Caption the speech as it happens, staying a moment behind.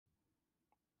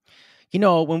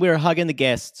when we were hugging the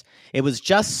guests, it was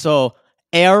just so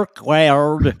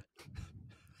awkward.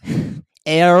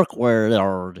 Awkward.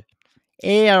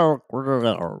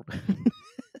 Awkward.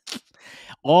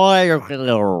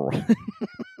 Awkward.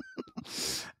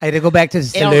 I had to go back to the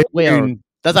saloon.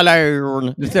 The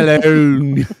saloon. The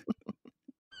saloon.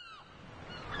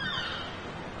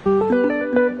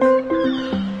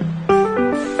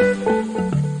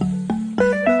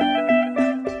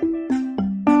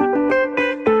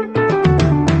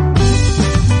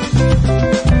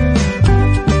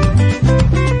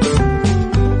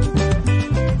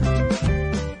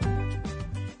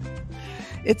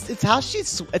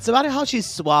 It's about how she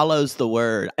swallows the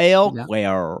word.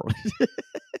 Awkward.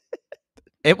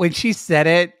 When she said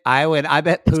it, I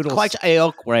bet Poodle. Quite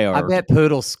awkward. I bet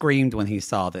Poodle screamed when he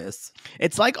saw this.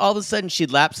 It's like all of a sudden she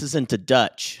lapses into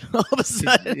Dutch. All of a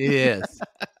sudden. Yes.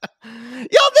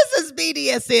 Yo, this is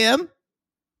BDSM.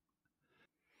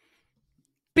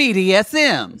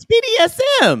 BDSM. It's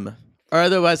BDSM. Or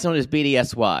otherwise known as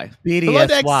BDSY. Below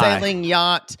Deck Sailing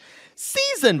Yacht,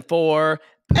 Season 4,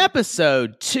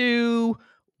 Episode 2,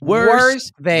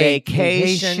 Worst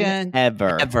Vacation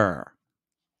Ever.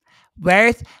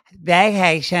 Worst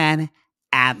vacation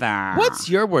ever. What's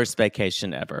your worst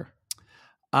vacation ever?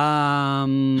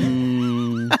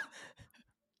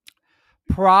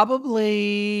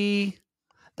 Probably.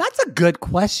 That's a good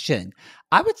question.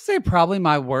 I would say probably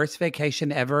my worst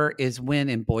vacation ever is when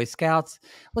in Boy Scouts. It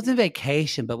wasn't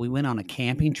vacation, but we went on a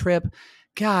camping trip.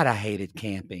 God, I hated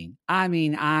camping. I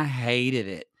mean, I hated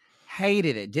it.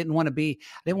 Hated it. I didn't want to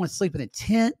sleep in a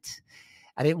tent.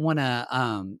 I didn't want to,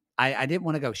 I didn't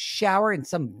want to go shower in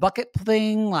some bucket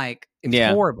thing. Like, it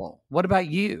was horrible. What about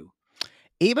you?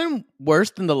 Even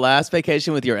worse than the last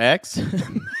vacation with your ex?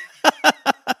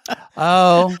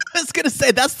 Oh. I was going to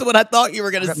say, that's the one I thought you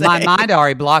were going to say. My mind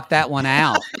already blocked that one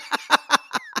out.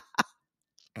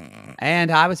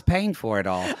 And I was paying for it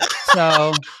all.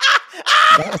 So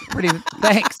that was pretty,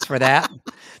 thanks for that.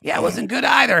 Yeah, it wasn't good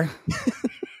either.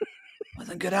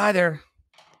 Wasn't good either.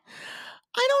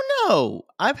 I don't know.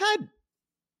 I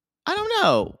don't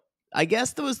know. I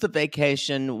guess there was the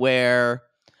vacation where,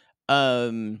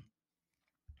 when,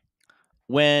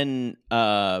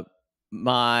 I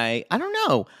don't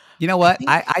know. You know what?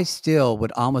 I still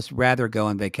would almost rather go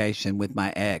on vacation with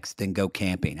my ex than go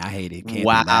camping. I hated camping.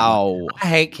 Wow. I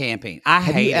hate camping.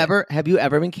 Have you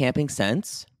ever been camping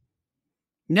since?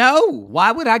 No.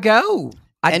 Why would I go?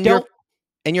 And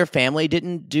your family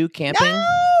didn't do camping?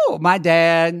 No. My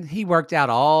dad, he worked out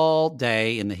all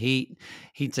day in the heat.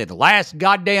 He'd say, the last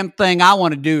goddamn thing I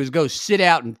want to do is go sit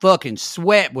out and fucking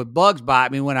sweat with bugs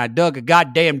bite me when I dug a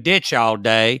goddamn ditch all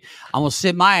day. I'm going to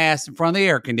sit my ass in front of the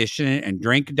air conditioning and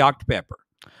drink a Dr. Pepper.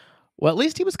 Well, at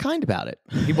least he was kind about it.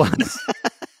 He was.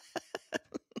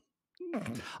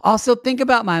 Also, think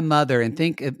about my mother and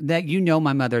think that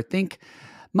my mother. Think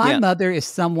my mother is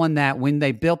someone that when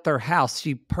they built their house,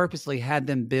 she purposely had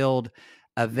them build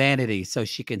a vanity so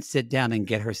she can sit down and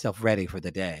get herself ready for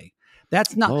the day.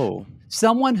 That's not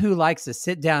someone who likes to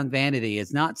sit down vanity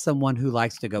is not someone who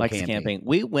likes to go camping.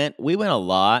 We went a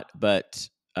lot, but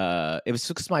it was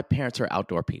because my parents are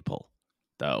outdoor people,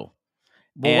 though.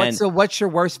 Well, what's your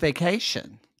worst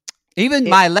vacation? Even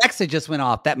my Alexa just went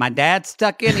off that my dad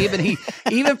stuck in.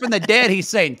 Even from the dead, he's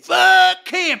saying "fuck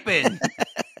camping."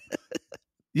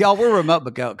 Y'all, we're remote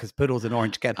but go because Poodle's in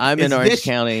Orange County. I'm in Orange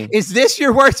County. Is this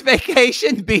your worst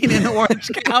vacation, being in Orange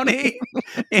County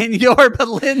in your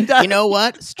Belinda? You know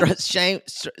what?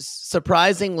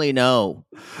 Surprisingly, no.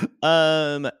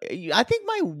 I think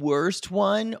my worst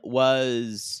one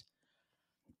was,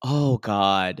 oh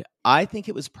God. I think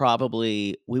it was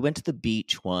probably, we went to the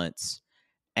beach once.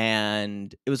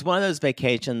 And it was one of those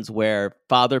vacations where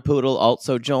Father Poodle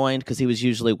also joined because he was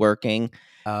usually working.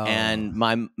 Oh. And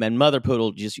Mother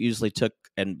Poodle just usually took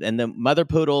and the Mother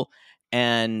Poodle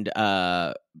and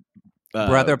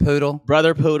Brother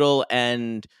Poodle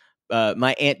and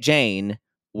my Aunt Jane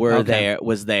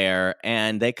was there,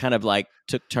 and they kind of like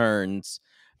took turns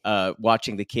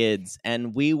watching the kids,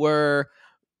 and we rented.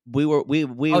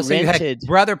 So you had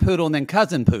Brother Poodle and then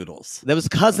Cousin Poodles. There was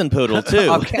Cousin Poodle too.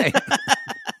 Okay.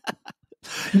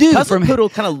 Dude, Cousin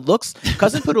Poodle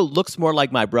looks more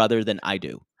like my brother than I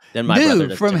do. Than my brother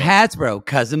does from Hasbro,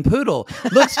 Cousin Poodle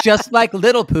looks just like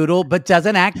Little Poodle, but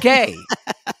doesn't act gay,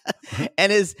 and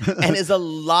is a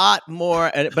lot more,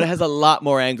 but has a lot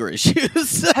more anger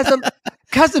issues.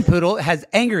 Cousin Poodle has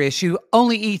anger issue,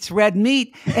 only eats red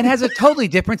meat, and has a totally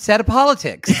different set of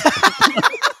politics.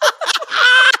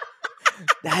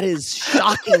 That is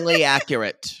shockingly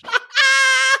accurate.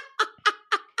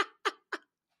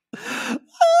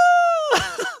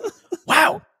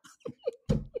 Wow.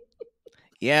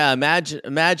 Yeah,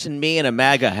 imagine me in a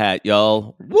MAGA hat,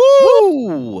 y'all.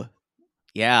 Woo!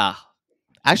 Yeah.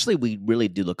 Actually, we really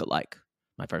do look alike.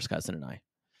 My first cousin and I.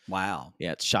 Wow.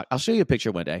 Yeah, it's shock. I'll show you a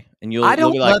picture one day, and I you'll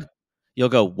don't be like, love. you'll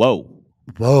go, whoa,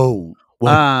 Whoa. whoa.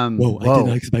 I did not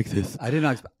Whoa. expect this. I did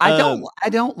not. I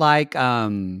don't like.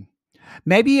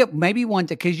 Maybe one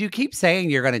because you keep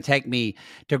saying you're going to take me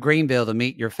to Greenville to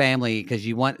meet your family because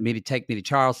you want me to take me to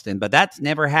Charleston, but that's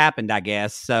never happened, I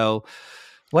guess. So,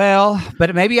 well,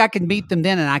 but maybe I could meet them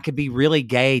then, and I could be really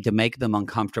gay to make them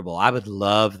uncomfortable. I would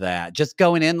love that. Just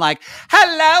going in like,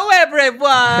 "Hello,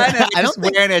 everyone," and I just don't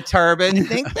think wearing a turban. I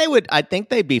think they would. I think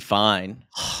they'd be fine.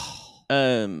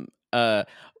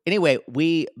 Anyway,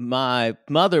 my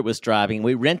mother was driving.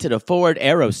 We rented a Ford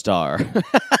Aerostar.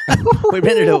 we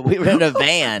rented a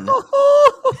van.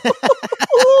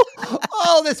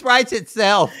 Oh, this writes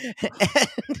itself.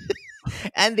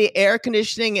 And the air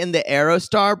conditioning in the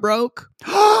Aerostar broke.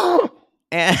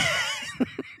 and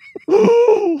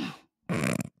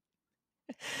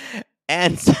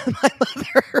and so my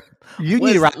mother. You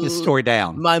need to write this story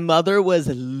down. My mother was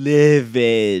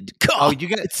livid. God,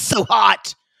 it's so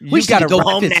hot. We got to go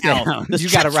home now. Down. The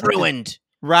trip's ruined.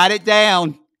 Write it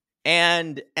down.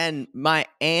 And my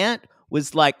aunt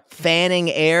was like fanning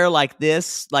air like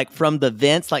this, like from the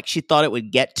vents, like she thought it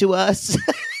would get to us.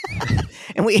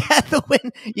 And we had the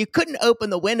wind. You couldn't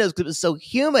open the windows because it was so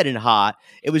humid and hot.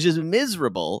 It was just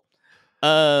miserable.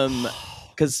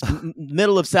 Because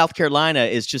middle of South Carolina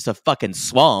is just a fucking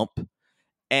swamp.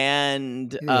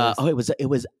 And it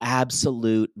was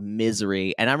absolute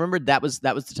misery. And I remember that was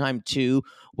the time too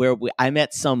where I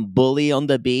met some bully on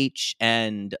the beach,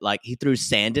 and like he threw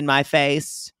sand in my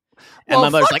face. And my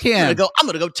mother's like, I'm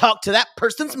gonna go talk to that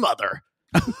person's mother.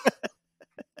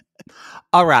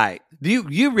 All right,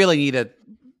 you really need to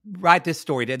write this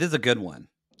story. This is a good one.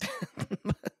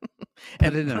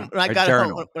 And when I got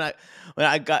home,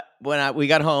 we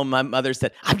got home, my mother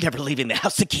said, "I'm never leaving the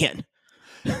house again."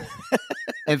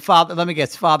 And let me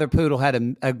guess, Father Poodle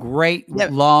had a great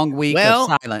long week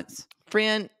of silence.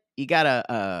 Friend, you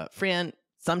got friend,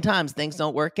 sometimes things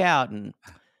don't work out, and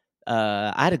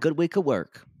I had a good week of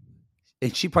work.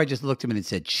 And she probably just looked at me and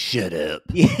said, "Shut up."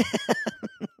 Yeah.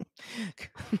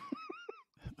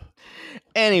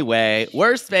 Anyway,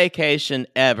 worst vacation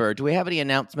ever. Do we have any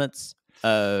announcements?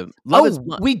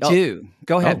 We do.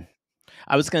 Go ahead.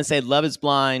 I was going to say Love is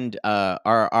Blind.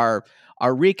 Our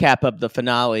recap of the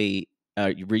finale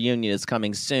reunion is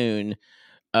coming soon.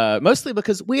 Mostly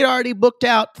because we had already booked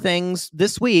out things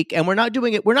this week, and we're not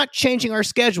doing it. We're not changing our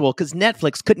schedule because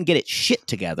Netflix couldn't get its shit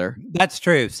together. That's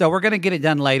true. So we're going to get it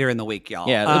done later in the week, y'all.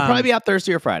 Yeah, it'll probably be out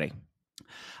Thursday or Friday.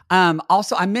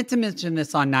 Also, I meant to mention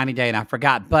this on 90 Day and I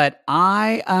forgot, but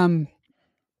I'm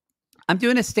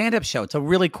doing a stand-up show. It's a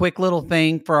really quick little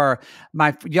thing for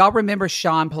y'all remember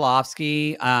Sean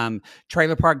Polofsky,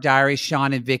 Trailer Park Diaries,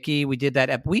 Sean and Vicky. We did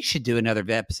that. We should do another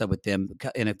episode with them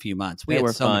in a few months. We had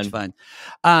so much fun.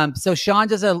 So Sean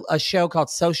does a show called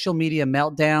Social Media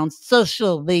Meltdowns.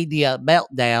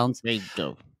 There you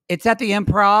go. It's at the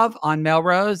Improv on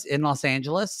Melrose in Los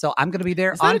Angeles. So I'm going to be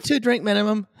there. Is that a 2-drink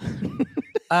minimum?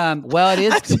 Well, it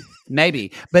is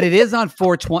maybe, but it is on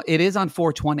 420. It is on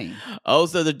 420. Oh,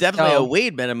 so there's definitely a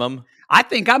weed minimum. I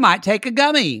think I might take a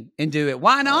gummy and do it.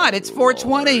 Why not? It's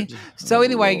 420. Lord. So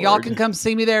anyway, y'all can come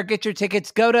see me there. Get your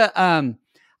tickets. Go to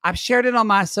I've shared it on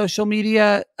my social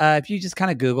media. If you just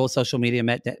kind of Google Social Media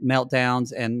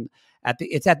Meltdowns, and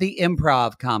it's at the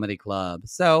Improv Comedy Club.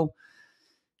 So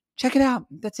check it out.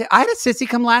 That's it. I had a sissy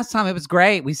come last time. It was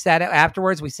great. We sat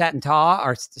afterwards. We sat and talked,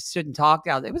 or stood and talked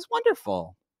out. It was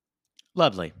wonderful.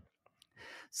 Lovely.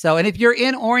 So, and if you're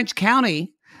in Orange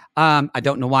County, I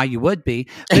don't know why you would be,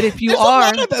 but if you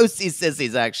are, a lot of OC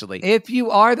sissies actually. If you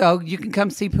are though, you can come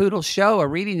see Poodle's show, a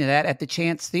reading of that at the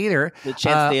Chance Theater. The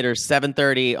Chance Theater,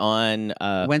 7:30 on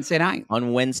Wednesday night.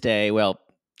 On Wednesday, well,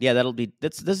 yeah, that'll be.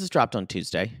 This is dropped on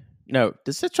Tuesday. No,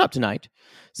 this is dropped tonight.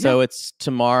 So it's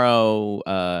tomorrow,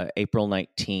 April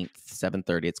 19th,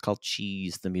 7:30. It's called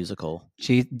Cheese the Musical.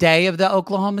 Cheese Day of the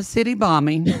Oklahoma City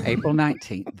bombing, April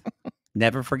 19th.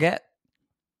 Never forget.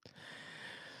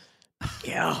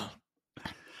 Yeah.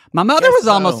 My mother was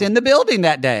almost in the building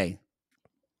that day.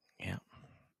 Yeah.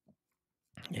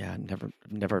 Yeah,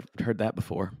 never heard that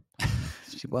before.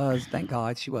 She was, thank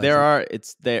God she was.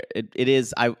 It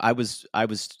is. I was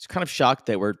kind of shocked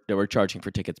they were charging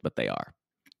for tickets, but they are.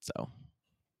 So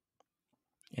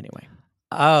anyway.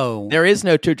 Oh. There is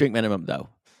no 2-drink minimum though.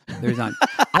 There's not.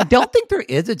 I don't think there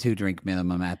is a 2-drink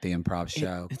minimum at the Improv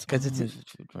show because it's in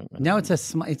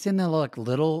the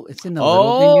little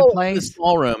venue place. The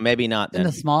small room, maybe not. In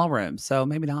the small room, so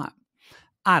maybe not.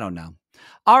 I don't know.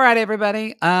 All right,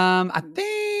 everybody. I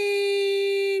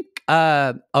think.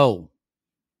 Whoa.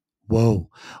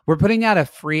 We're putting out a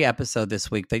free episode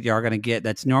this week that y'all are going to get.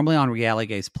 That's normally on Reality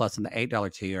Gaze Plus in the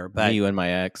 $8 tier. But You and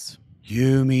my ex.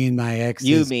 You, me, and my ex.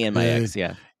 You, is me, and good. my ex.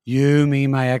 Yeah. You, me,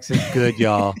 my ex is good,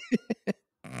 y'all.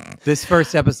 This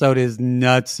first episode is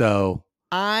nutso.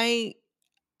 I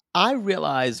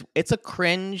realize it's a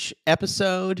cringe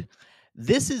episode.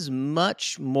 This is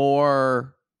much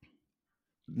more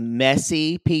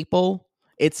messy, people.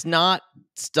 It's not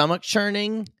stomach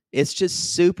churning. It's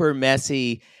just super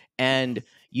messy, and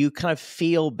you kind of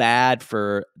feel bad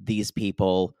for these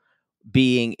people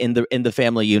being in the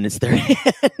family units they're in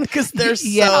because they're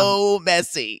so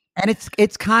messy. And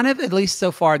it's kind of, at least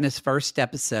so far in this first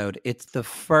episode, it's the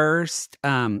first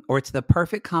or it's the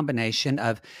perfect combination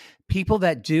of people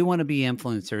that do want to be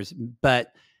influencers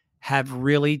but have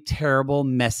really terrible,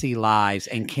 messy lives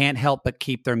and can't help but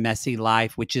keep their messy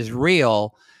life, which is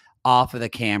real, off of the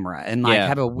camera, and like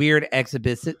have a weird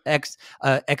exhibition. I can't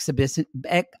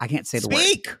say the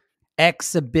word.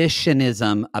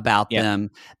 Exhibitionism about them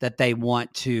that they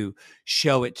want to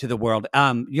show it to the world.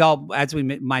 Y'all, as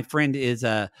my friend is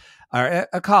a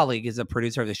colleague, is a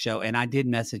producer of the show, and I did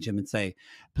message him and say,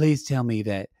 please tell me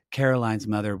that Caroline's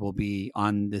mother will be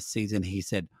on this season. He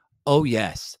said, oh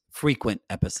yes, frequent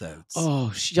episodes.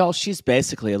 Oh, y'all, she's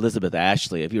basically Elizabeth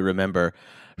Ashley, if you remember,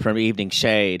 from Evening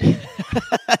Shade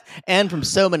and from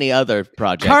so many other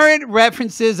projects. Current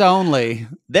references only.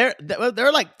 There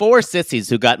are like 4 sissies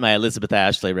who got my Elizabeth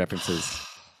Ashley references.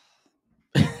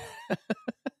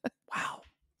 Wow.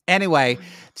 Anyway,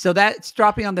 so that's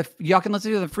dropping on y'all can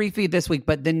listen to the free feed this week,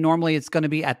 but then normally it's going to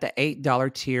be at the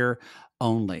 $8 tier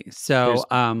only. So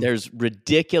there's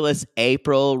ridiculous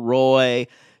April, Roy,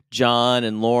 John,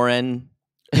 and Lauren.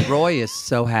 Roy is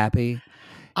so happy.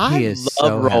 I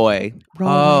love Roy.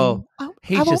 Oh,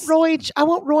 I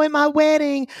want Roy my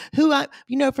wedding. Who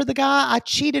for the guy I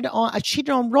cheated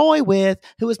on Roy with,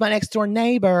 who was my next door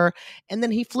neighbor, and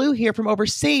then he flew here from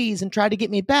overseas and tried to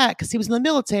get me back because he was in the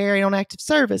military on active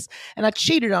service, and I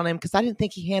cheated on him because I didn't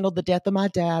think he handled the death of my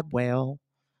dad well.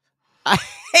 I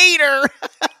hate her.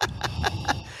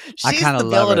 She's the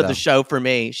villain of the show for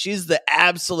me. She's the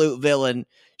absolute villain.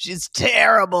 She's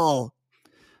terrible.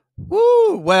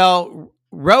 Woo! Well,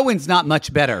 Rowan's not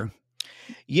much better.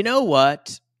 You know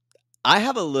what? I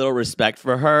have a little respect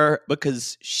for her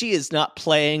because she is not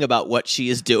playing about what she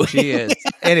is doing. She is.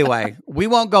 Anyway, we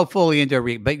won't go fully into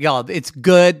it, but y'all, it's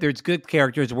good. There's good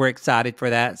characters. We're excited for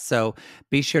that. So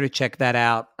be sure to check that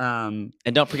out. And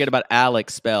don't forget about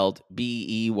Alex, spelled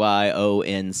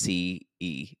Beyonce.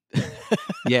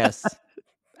 Yes.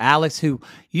 Alex, who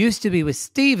used to be with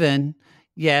Steven.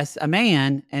 Yes, a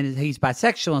man, and he's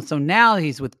bisexual, and so now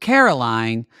he's with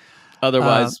Caroline.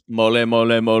 Otherwise, mole.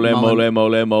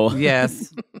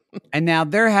 Yes. And now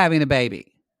they're having a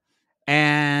baby.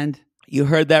 And you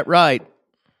heard that right.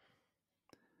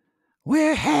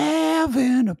 We're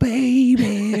having a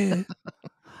baby.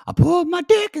 I put my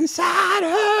dick inside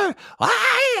her.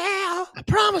 Oh, yeah. I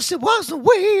promise it wasn't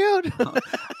weird.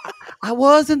 I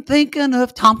wasn't thinking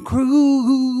of Tom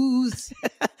Cruise.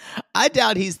 I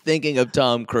doubt he's thinking of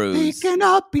Tom Cruise. Thinking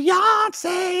of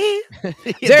Beyonce.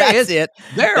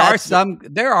 There are some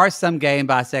gay and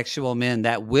bisexual men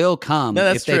that will come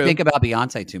if they think about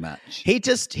Beyonce too much. He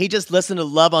just listened to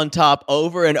Love on Top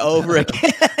over and over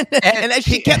again, and as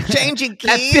she kept changing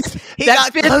keys, he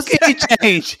got closer.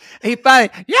 Change. He finally,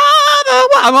 you're the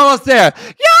one. I'm almost there.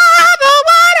 You're the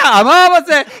one. I'm almost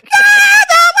there. You're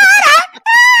the one.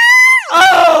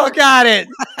 Oh, got it.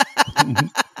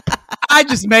 I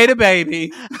just made a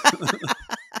baby. I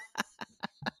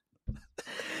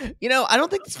don't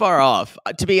think it's far off,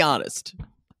 to be honest.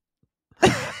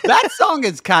 That song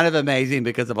is kind of amazing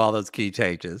because of all those key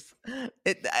changes. I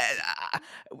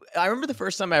remember the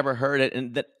first time I ever heard it,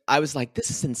 and that I was like, this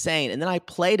is insane. And then I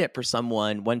played it for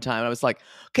someone one time, and I was like,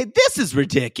 okay, this is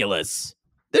ridiculous.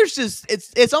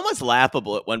 It's almost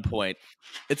laughable at one point.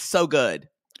 It's so good.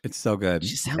 It's so good.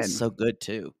 She sounds so good,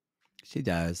 too. She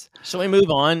does. Shall we move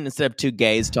on instead of 2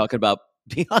 gays talking about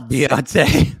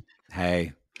Beyonce?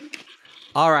 Hey.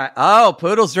 All right. Oh,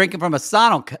 Poodle's drinking from a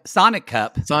Sonic cup.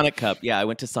 Sonic cup. Yeah, I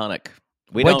went to Sonic.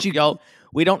 We don't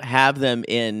have them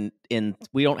in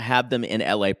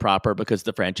LA proper because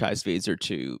the franchise fees are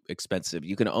too expensive.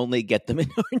 You can only get them in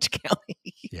Orange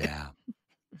County. Yeah.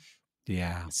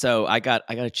 Yeah. So I got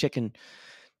a chicken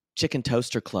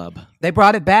toaster club. They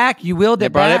brought it back. You willed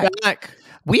it back. They brought it back.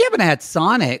 We haven't had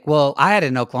Sonic. Well, I had it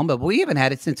in Oklahoma, but we haven't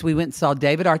had it since we went and saw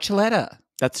David Archuleta.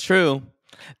 That's true.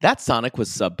 That Sonic was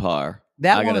subpar.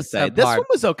 I gotta say, this one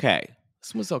was okay.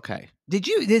 This was okay.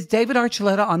 Is David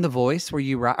Archuleta on The Voice? Were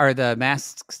you right? Or The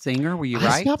Masked Singer? Were you I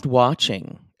right? stopped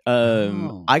watching.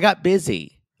 Oh. I got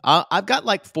busy. I've got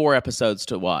like 4 episodes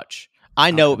to watch.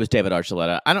 I know it was David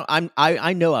Archuleta.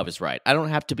 I know I was right. I don't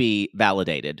have to be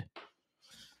validated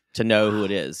to know who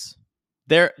it is.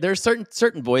 There's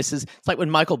certain voices. It's like when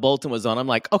Michael Bolton was on. I'm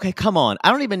like, okay, come on.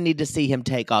 I don't even need to see him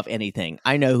take off anything.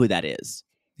 I know who that is.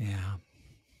 Yeah.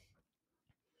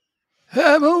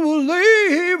 Heaven will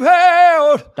leave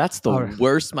out. That's the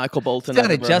worst Michael Bolton.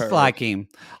 Sounded just heard. like him.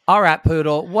 All right,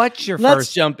 Poodle. What's your Let's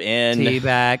first jump in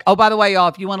teabag? Oh, by the way, y'all,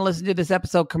 if you want to listen to this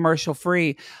episode commercial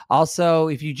free, also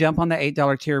if you jump on the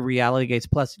 $8 tier of Reality Gates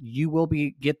Plus, you will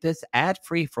get this ad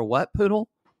free for what, Poodle?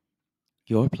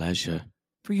 Your pleasure.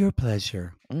 For your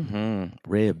pleasure.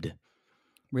 Ribbed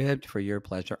for your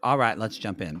pleasure. All right, let's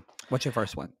jump in. What's your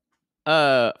first one?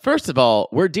 First of all,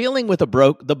 we're dealing with the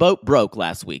boat broke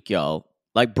last week, y'all.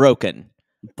 Like broken.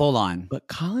 Full on. But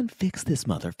Colin fixed this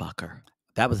motherfucker.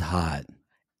 That was hot.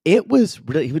 It was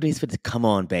really, he was come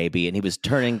on, baby. And he was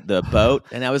turning the boat.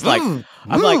 And I was like,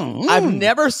 I've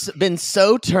never been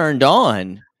so turned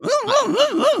on. I'm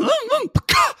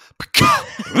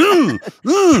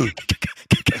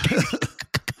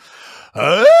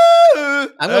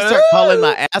going to start calling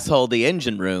my asshole the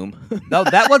engine room. No,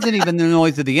 that wasn't even the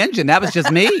noise of the engine. That was just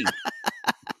me.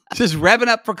 Just revving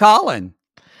up for Colin.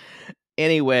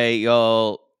 Anyway,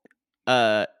 y'all,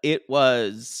 it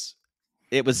was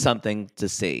something to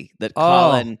see that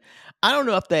Colin. I don't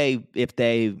know if they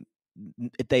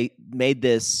made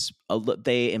this,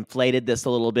 they inflated this a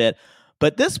little bit,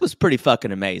 but this was pretty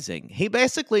fucking amazing. He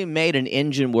basically made an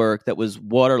engine work that was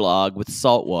waterlogged with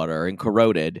salt water and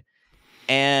corroded.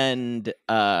 And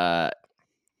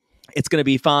it's going to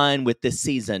be fine with this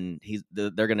season.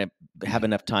 They're going to have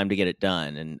enough time to get it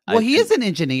done. And he is an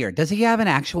engineer. Does he have an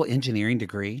actual engineering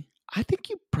degree? I think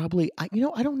you probably. I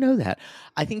don't know that.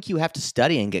 I think you have to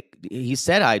study and get. He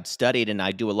said I'd studied and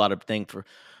I do a lot of things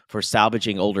for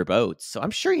salvaging older boats. So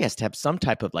I'm sure he has to have some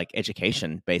type of like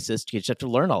education basis. You just have to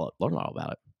learn all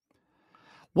about it.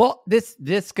 Well, this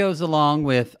goes along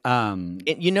with an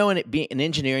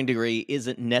engineering degree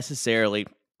isn't necessarily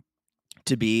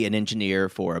to be an engineer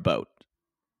for a boat.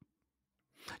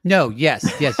 No, yes,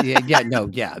 yeah, no,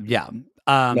 yeah.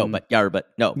 But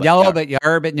no,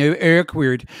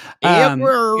 awkward.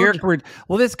 Awkward.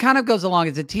 Well, this kind of goes along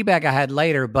as a teabag I had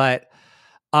later, but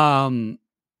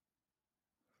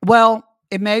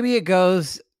maybe it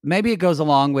goes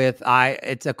along with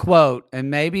it's a quote, and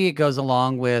maybe it goes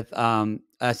along with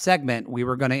a segment we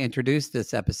were going to introduce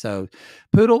this episode.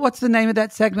 Poodle, what's the name of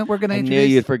that segment we're going to introduce? I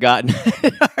knew you'd forgotten.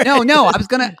 No,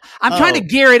 I'm trying to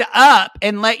gear it up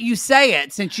and let you say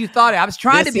it since you thought it. I was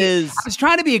trying to be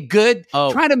a good,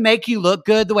 trying to make you look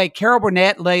good the way Carol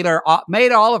Burnett later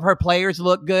made all of her players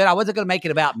look good. I wasn't going to make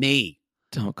it about me.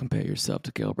 Don't compare yourself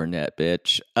to Carol Burnett,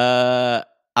 bitch. I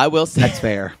will say that's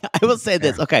fair. I will say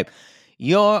this. Okay.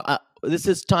 This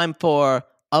is time for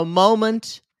a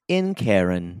moment in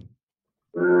Karen.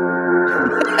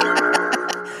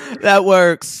 That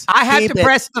works. I had to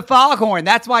press the foghorn.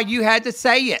 That's why you had to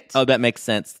say it. Oh, that makes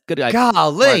sense. Good idea.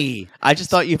 Golly. I just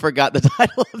thought you forgot the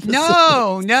title of the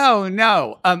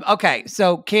No. Okay,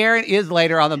 so Karen is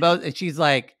later on the boat, and she's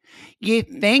like, you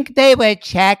think they would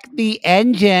check the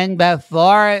engine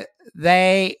before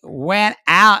they went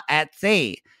out at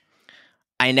sea?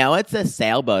 I know it's a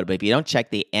sailboat, but if you don't check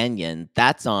the engine,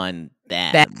 that's on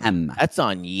them. That's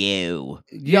on you.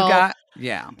 Go ahead.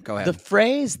 The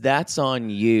phrase "that's on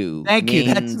you." Thank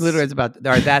you. That's literally about.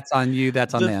 Or that's on you.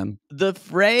 That's on them. The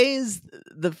phrase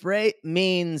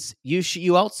means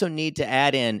you also need to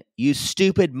add in "you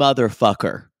stupid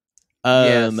motherfucker."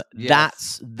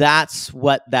 Yes. That's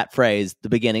what that phrase. The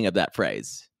beginning of that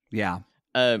phrase. Yeah.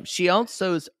 She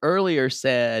also earlier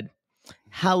said,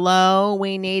 "Hello,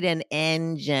 we need an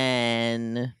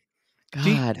engine."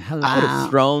 God, I would have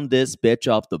thrown this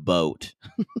bitch off the boat.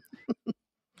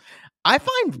 I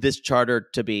find this charter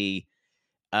to be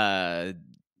not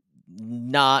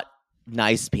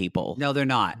nice people. No, they're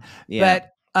not. Yeah.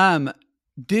 But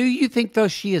do you think, though,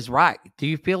 she is right? Do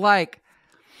you feel like,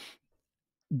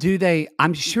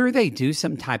 I'm sure they do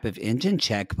some type of engine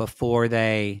check before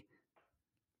they...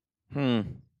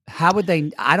 How would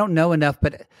they... I don't know enough,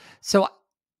 but... So...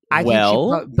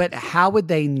 but how would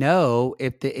they know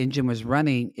if the engine was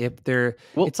running?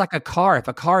 It's like a car. If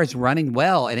a car is running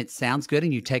well and it sounds good,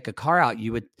 and you take a car out,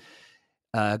 you would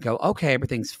go, "Okay,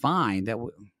 everything's fine."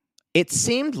 It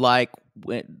seemed like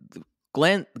when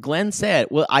Glenn said,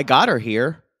 "Well, I got her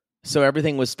here, so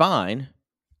everything was fine."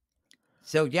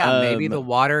 So yeah, maybe the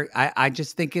water. I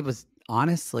just think it was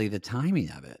honestly the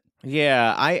timing of it.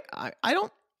 Yeah, I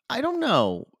I don't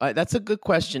know. That's a good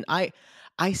question. I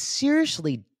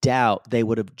seriously doubt they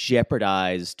would have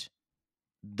jeopardized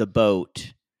the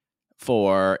boat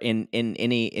for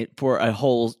for a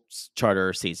whole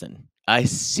charter season. I Yeah,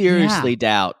 seriously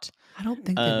doubt. I don't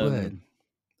think they Um, would.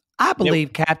 I no,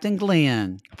 believe Captain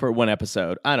Glenn. for one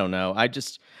episode. I don't know. I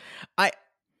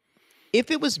if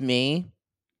it was me,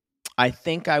 I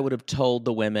think I would have told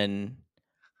the women,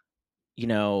 you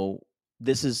know,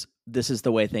 this is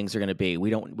the way things are going to be.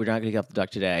 We're not going to get off the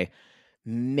duck today.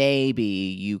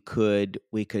 Maybe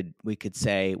we could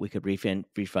say we could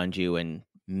refund you and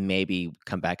maybe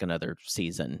come back another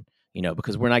season,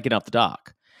 because we're not getting off the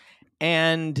dock.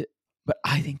 But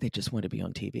I think they just want to be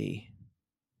on TV,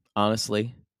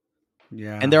 honestly.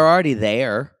 Yeah. And they're already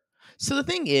there. So the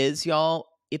thing is, y'all,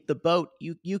 if the boat,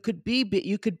 you could be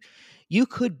you could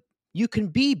you can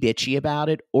be bitchy about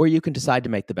it, or you can decide to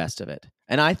make the best of it.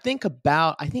 And I think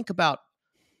about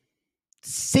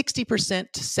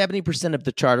 60% to 70% of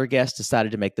the charter guests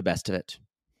decided to make the best of it.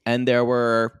 And there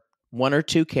were one or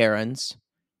two Karens,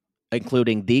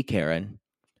 including the Karen,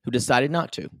 who decided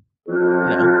not to.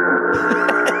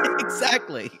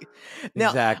 Exactly. Now,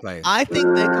 Exactly. I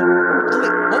think they could.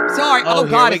 Oh, sorry. Oh,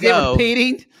 here God. we Is it go.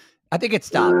 repeating? I think it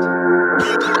stopped.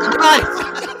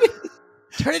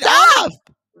 Turn it off.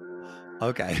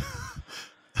 Okay.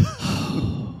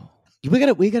 We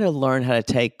gotta learn how to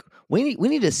take. We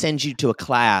need to send you to a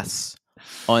class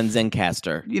on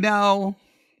Zencaster. You don't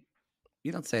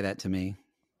say that to me.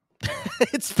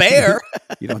 It's fair.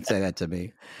 You don't say that to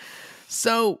me.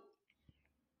 So,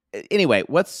 anyway,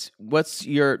 what's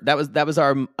your that was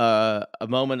our a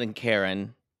moment in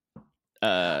Karen.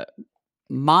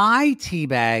 My tea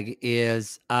bag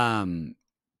is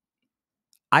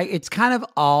it's kind of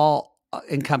all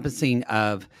encompassing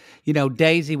of,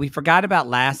 Daisy. We forgot about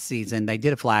last season. They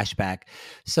did a flashback.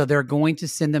 So they're going to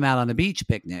send them out on a beach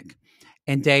picnic.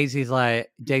 And Daisy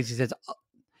says,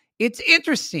 it's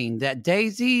interesting that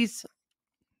Daisy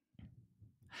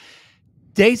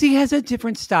has a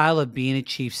different style of being a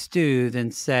chief stew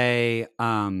than, say,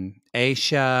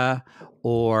 Aisha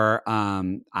or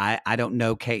I don't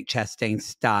know Kate Chastain's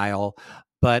style,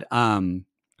 but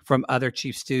from other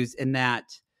chief stews, in that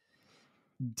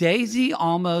Daisy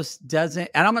almost doesn't,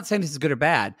 and I'm not saying this is good or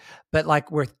bad, but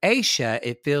like with Aisha,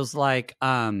 it feels like,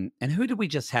 and who did we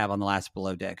just have on the last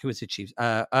Below Deck? Who was the chief?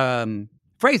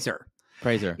 Fraser.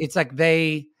 It's like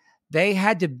they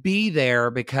had to be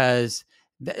there because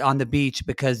on the beach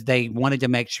because they wanted to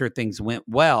make sure things went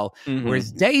well. Mm-hmm.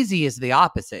 Whereas Daisy is the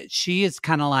opposite. She is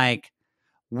kind of like,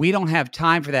 we don't have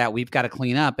time for that. We've got to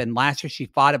clean up. And last year she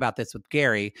fought about this with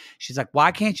Gary. She's like,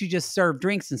 why can't you just serve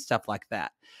drinks and stuff like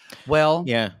that? Well,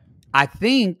 yeah, I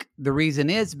think the reason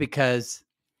is because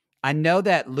I know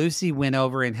that Lucy went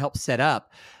over and helped set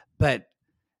up, but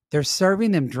they're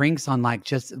serving them drinks on like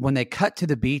just when they cut to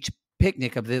the beach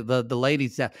picnic of the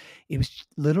ladies. It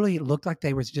looked like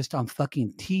they was just on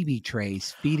fucking TV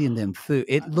trays feeding them food.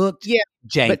 It looked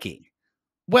janky.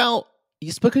 Well,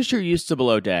 it's because you're used to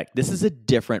Below Deck. This is a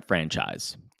different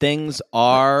franchise. Things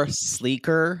are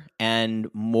sleeker and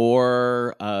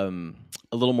more, a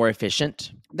little more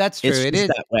efficient. That's true. It is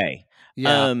that way.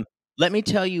 Yeah. Let me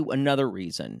tell you another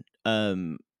reason.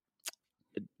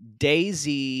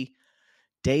 Daisy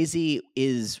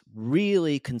is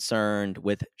really concerned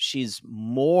with. She's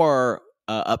more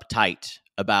uptight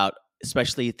about,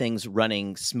 especially things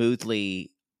running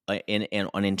smoothly on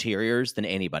interiors than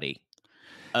anybody.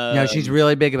 No, she's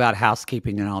really big about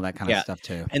housekeeping and all that kind of stuff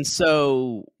too. And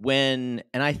so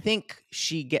I think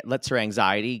she lets her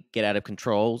anxiety get out of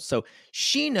control. So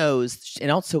she knows, and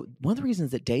also one of the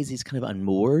reasons that Daisy's kind of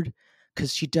unmoored,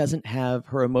 because she doesn't have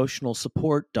her emotional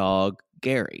support dog,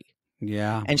 Gary.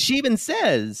 Yeah. And she even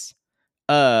says,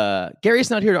 Gary's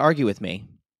not here to argue with me.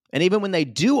 And even when they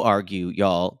do argue,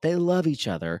 y'all, they love each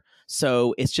other.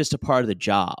 So it's just a part of the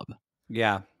job.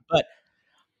 Yeah. But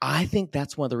I think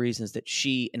that's one of the reasons that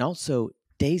and also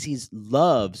Daisy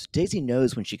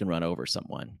knows when she can run over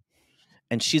someone.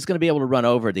 And she's going to be able to run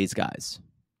over these guys.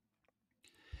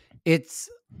 It's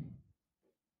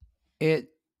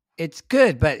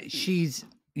good, but she's,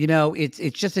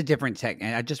 it's just a different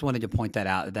technique. I just wanted to point that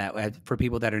out, that for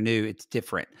people that are new, it's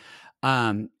different.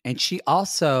 And she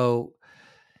also,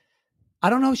 I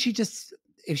don't know if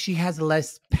she has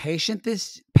less patience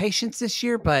this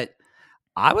year, but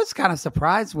I was kind of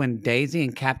surprised when Daisy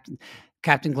and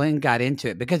Captain Glenn got into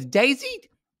it, because Daisy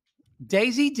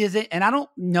doesn't, and I don't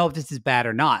know if this is bad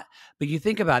or not, but you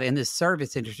think about it, in this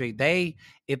service industry,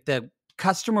 if the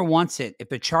customer wants it, if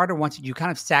the charter wants it, you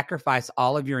kind of sacrifice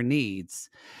all of your needs.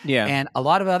 Yeah. And a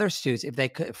lot of other stews,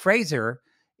 Fraser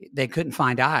they couldn't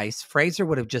find ice, Fraser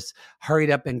would have just hurried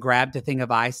up and grabbed a thing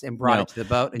of ice and brought No, it to the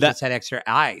boat and that- just had extra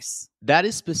ice. That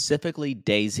is specifically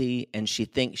Daisy, and she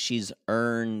thinks she's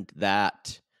earned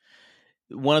that.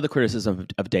 One of the criticisms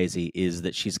of Daisy is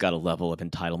that she's got a level of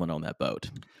entitlement on that boat,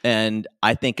 and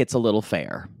I think it's a little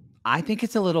fair. I think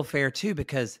it's a little fair too,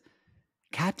 because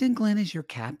Captain Glenn is your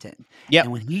captain. Yep.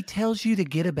 And when he tells you to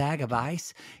get a bag of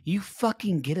ice, you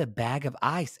fucking get a bag of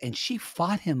ice. And she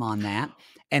fought him on that.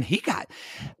 And I got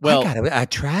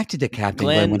attracted to Captain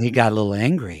Glenn when he got a little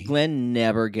angry. Glenn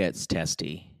never gets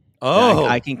testy. Oh.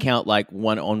 I can count like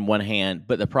one on one hand.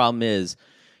 But the problem is,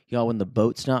 y'all, when the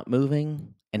boat's not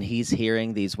moving and he's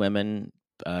hearing these women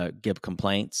give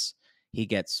complaints, he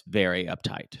gets very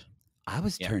uptight. I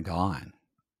was turned on.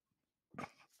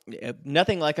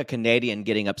 Nothing like a Canadian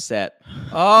getting upset.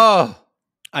 Oh.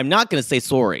 I'm not going to say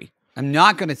sorry. I'm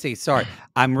not going to say sorry.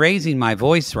 I'm raising my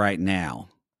voice right now.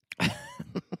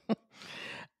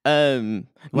 No,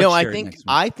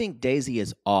 I think Daisy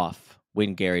is off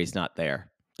when Gary's not there.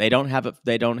 They don't have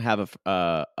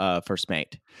a first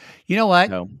mate. You know what?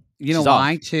 So you know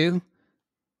why too?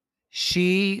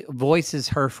 She voices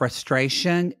her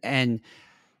frustration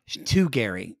to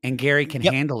Gary, and Gary can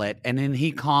handle it, and then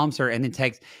he calms her, and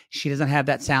she doesn't have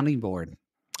that sounding board.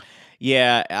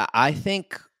 Yeah, I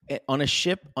think on a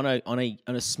ship, on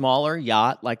a smaller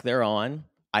yacht like they're on,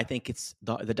 I think it's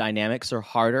the dynamics are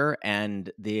harder, and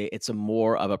it's a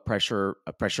more of a pressure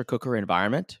cooker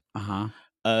environment.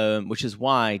 Which is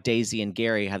why Daisy and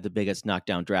Gary have the biggest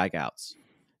knockdown dragouts,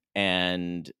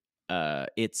 and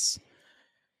it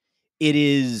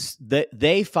is that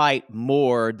they fight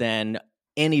more than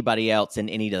anybody else in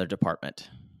any other department,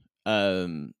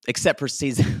 except for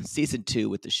season 2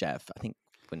 with the chef. I think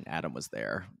when Adam was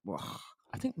there.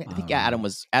 I think Adam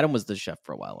was the chef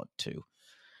for a while too.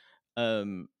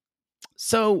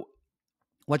 So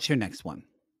what's your next one?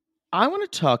 I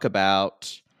want to talk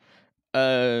about.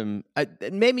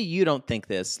 Maybe you don't think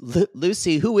this,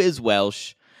 Lucy, who is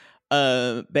Welsh.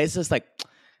 Basically, it's like,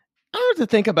 I don't know what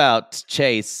to think about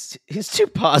Chase. He's too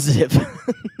positive.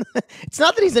 It's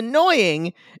not that he's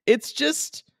annoying. It's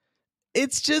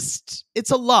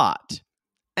a lot.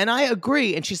 And I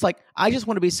agree. And she's like, I just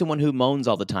want to be someone who moans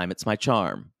all the time. It's my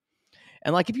charm.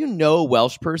 And like, if you know a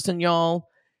Welsh person, y'all,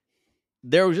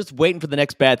 they're just waiting for the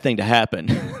next bad thing to happen.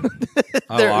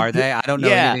 Are they? I don't know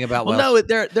anything about Welsh. Well, no,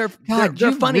 they're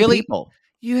funny people.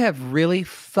 You have really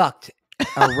fucked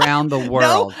around the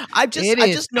world. No, I've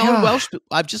just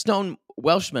known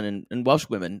Welshmen and Welsh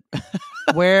women.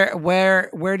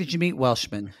 Where did you meet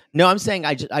Welshmen? No, I'm saying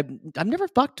I've never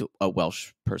fucked a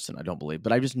Welsh person. I don't believe,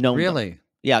 but I've just known really. Them.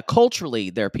 Yeah, culturally,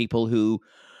 there are people who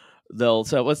they're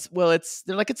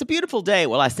like, it's a beautiful day.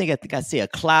 Well, I think I see a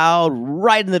cloud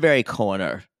right in the very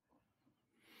corner.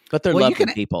 But they're lovely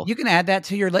people. You can add that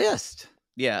to your list.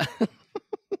 Yeah.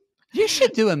 You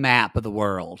should do a map of the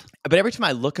world. But every time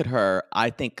I look at her, I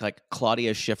think like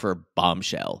Claudia Schiffer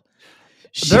bombshell.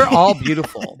 They're all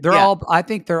beautiful. I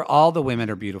think all the women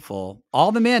are beautiful.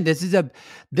 All the men. Why this is a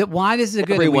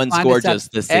good. Everyone's gorgeous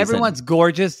this season. Everyone's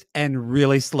gorgeous and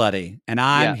really slutty, and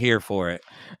I'm here for it.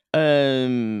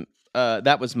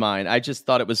 That was mine. I just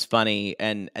thought it was funny,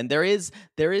 and there is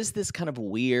this kind of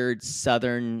weird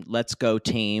Southern let's go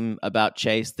team about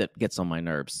Chase that gets on my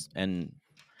nerves, and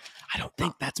I don't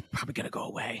think that's probably going to go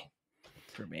away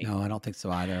for me. No, I don't think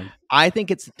so either. I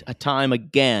think it's a time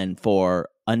again for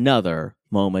another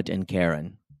moment in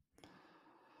Karen.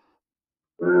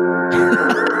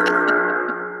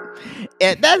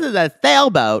 This is a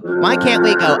sailboat. Why can't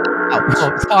we go out?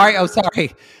 Oh,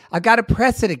 sorry. I got to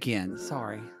press it again.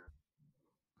 Sorry.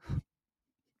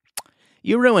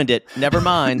 You ruined it. Never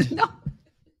mind. No.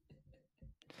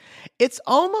 It's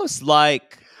almost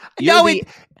like you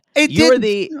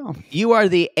are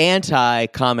the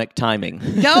anti-comic timing.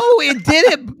 No, it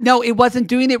didn't. No, it wasn't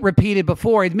doing it repeated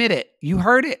before. Admit it. You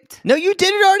heard it. No, you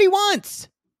did it already once.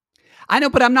 I know,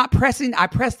 but I'm not pressing. I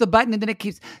press the button and then it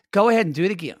keeps. Go ahead and do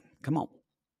it again. Come on.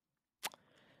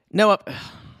 No.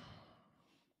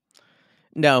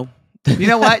 No. You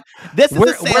know what? This is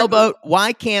a sailboat.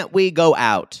 Why can't we go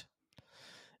out?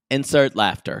 Insert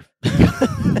laughter.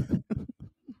 I'm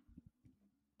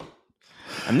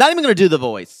not even going to do the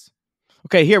voice.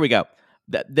 Okay, here we go.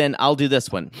 Then I'll do this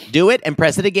one. Do it and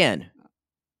press it again.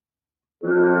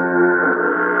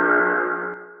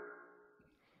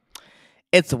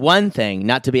 It's one thing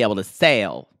not to be able to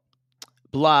sail.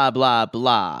 Blah, blah,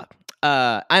 blah.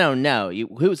 I don't know.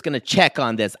 Who's going to check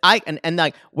on this? And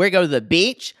like, we go to the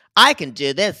beach. I can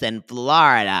do this in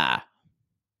Florida.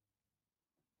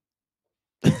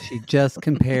 She just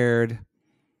compared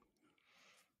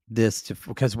this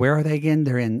because where are they again?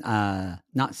 They're in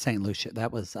not St. Lucia.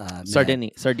 That was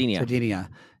Sardinia. Sardinia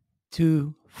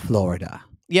to Florida.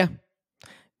 Yeah.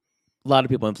 A lot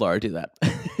of people in Florida do that.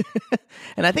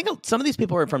 And I think some of these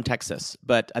people are from Texas,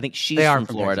 but I think she's from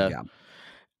Florida. Texas,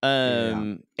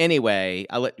 yeah. Anyway,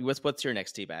 what's your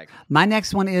next tea bag? My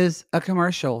next one is a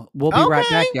commercial. We'll be right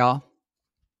back, y'all.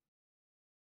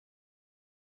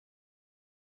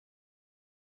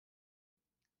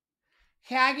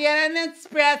 Can I get an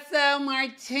espresso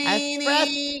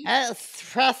martini?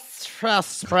 Espresso.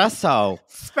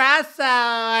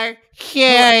 Espresso.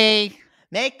 Okay.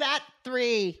 Make that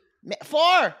 3,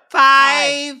 4,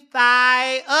 5.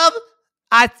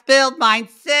 I spilled mine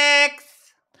 6.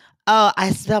 Oh,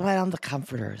 I spilled mine on the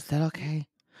comforter. Is that okay?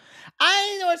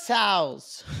 I know it's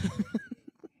house.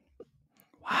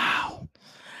 Wow.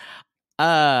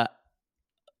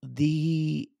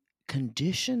 The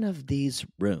condition of these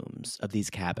rooms, of these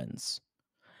cabins.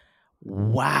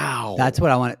 Wow. That's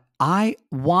what I wanted.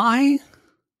 Why?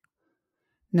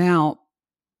 Now,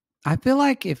 I feel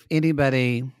like if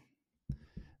anybody,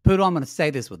 Poodle, I'm going to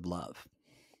say this with love.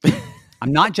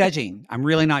 I'm not judging. I'm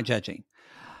really not judging.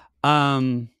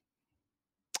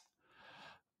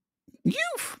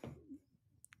 You've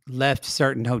left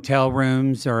certain hotel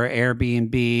rooms or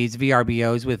Airbnbs,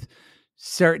 VRBOs with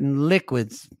certain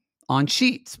liquids on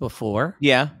sheets before.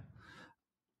 Yeah.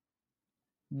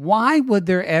 Why would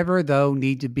there ever, though,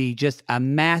 need to be just a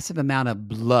massive amount of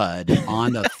blood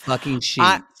on the fucking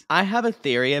sheets? I have a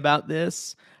theory about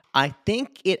this. I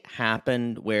think it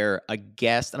happened where a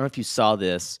guest, I don't know if you saw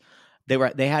this,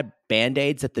 they had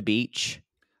Band-Aids at the beach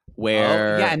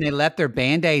where... Oh, yeah, and they left their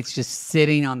Band-Aids just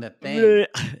sitting on the thing.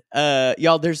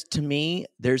 Y'all,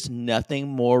 there's nothing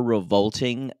more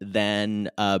revolting than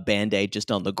a Band-Aid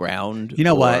just on the ground. You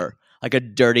know what? Like a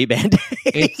dirty Band-Aid.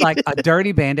 It's like a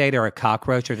dirty Band-Aid or a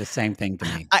cockroach are the same thing to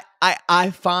me. I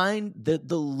find the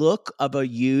look of a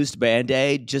used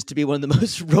Band-Aid just to be one of the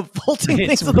most revolting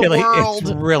things in the world.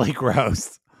 It's really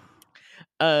gross.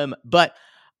 But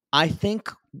I think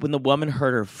when the woman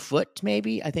hurt her foot,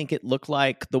 maybe, I think it looked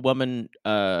like the woman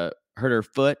hurt her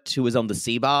foot who was on the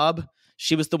Sea Bob.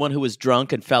 She was the one who was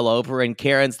drunk and fell over, and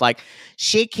Karen's like,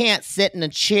 she can't sit in a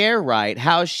chair right.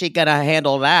 How is she going to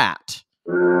handle that?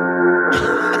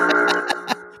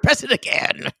 Press it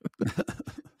again.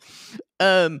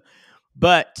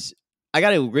 But I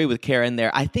got to agree with Karen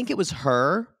there. I think it was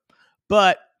her,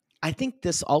 but I think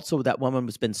that woman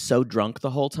has been so drunk the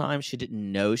whole time she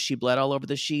didn't know she bled all over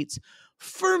the sheets.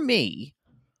 For me,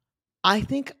 I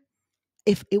think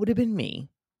if it would have been me,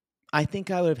 I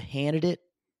think I would have handed it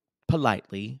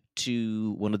politely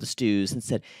to one of the stews and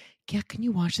said, "Yeah, can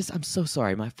you wash this? I'm so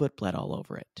sorry, my foot bled all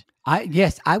over it."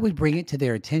 Yes, I would bring it to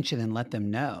their attention and let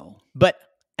them know.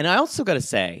 And I also got to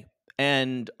say,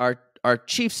 and our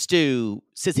chief stew,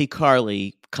 Sissy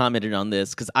Carly, commented on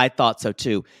this because I thought so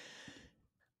too.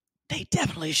 They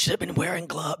definitely should have been wearing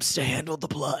gloves to handle the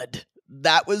blood.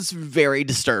 That was very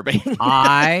disturbing.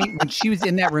 When she was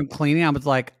in that room cleaning, I was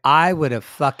like, I would have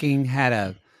fucking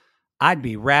I'd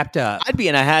be wrapped up. I'd be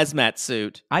in a hazmat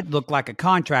suit. I'd look like a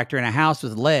contractor in a house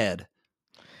with lead.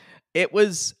 It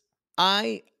was,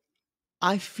 I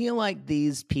feel like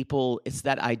these people, it's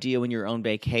that idea when you're on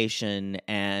vacation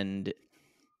and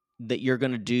that you're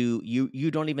going to do,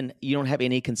 you don't have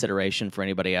any consideration for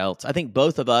anybody else. I think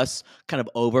both of us kind of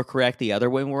overcorrect the other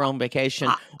when we're on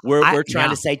vacation. We're trying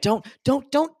to say, don't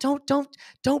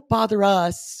bother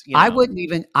us. You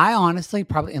know? I honestly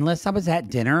probably, unless I was at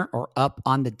dinner or up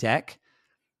on the deck,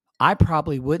 I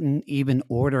probably wouldn't even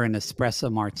order an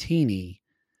espresso martini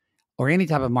or any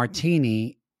type of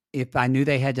martini if I knew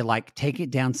they had to like take it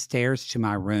downstairs to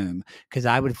my room, because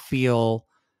I would feel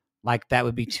like that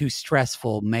would be too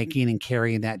stressful making and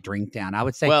carrying that drink down. I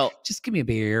would say, well, just give me a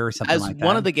beer or something like that. As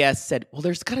one of the guests said, well,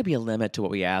 there's got to be a limit to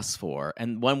what we ask for.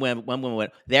 And one woman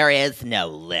went, there is no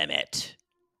limit.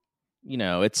 You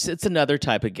know, it's another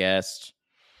type of guest.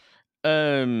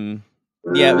 Yeah,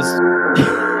 it was.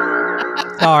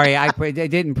 Sorry, I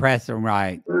didn't press them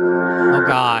right. Oh,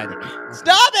 God.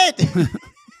 Stop it!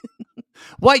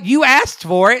 What? You asked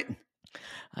for it.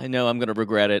 I know, I'm going to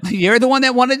regret it. You're the one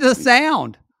that wanted the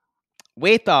sound.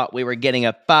 We thought we were getting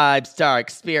a 5-star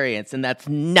experience, and that's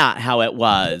not how it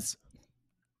was.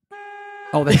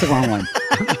 Oh, that's the wrong one.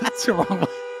 That's the wrong one.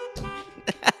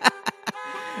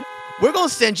 We're going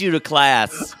to send you to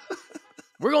class.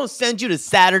 We're going to send you to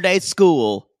Saturday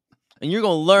school, and you're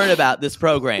going to learn about this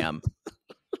program.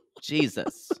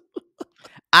 Jesus.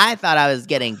 I thought I was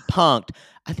getting punked.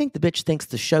 I think the bitch thinks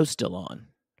the show's still on.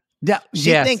 Yeah,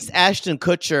 she thinks Ashton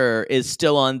Kutcher is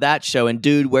still on that show, and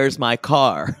dude, where's my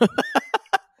car?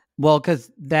 Well, because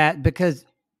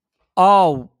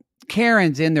all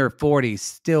Karens in their 40s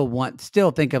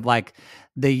still think of like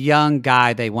the young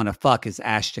guy they want to fuck is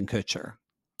Ashton Kutcher.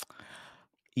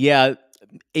 Yeah,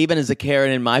 even as a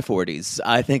Karen in my 40s,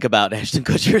 I think about Ashton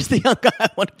Kutcher as the young guy I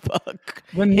want to fuck.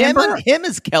 Remember, him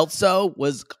as Kelso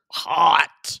was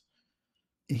hot.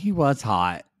 he was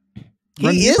hot.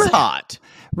 He is hot.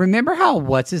 Remember how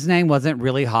what's his name wasn't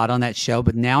really hot on that show,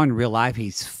 but now in real life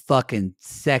he's fucking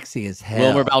sexy as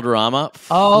hell. Wilmer Valderrama.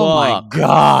 Oh my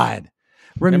God.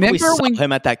 Remember we saw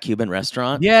him at that Cuban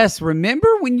restaurant? Yes. Remember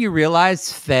when you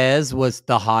realized Fez was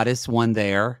the hottest one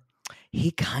there?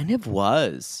 He kind of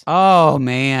was. Oh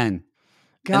man.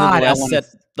 God.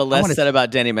 The less said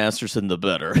about Danny Masterson, the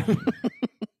better.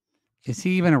 Is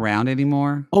he even around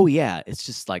anymore? Oh, yeah. It's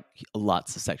just like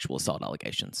lots of sexual assault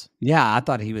allegations. Yeah, I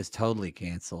thought he was totally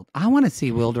canceled. I want to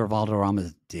see Wilder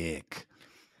Valderrama's dick.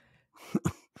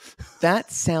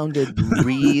 That sounded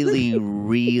really,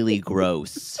 really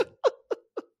gross.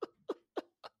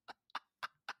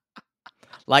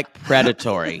 Like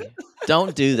predatory.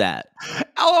 Don't do that.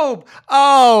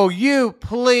 Oh, you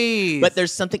please. But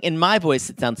there's something in my voice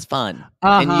that sounds fun.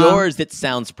 In yours, it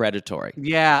sounds predatory.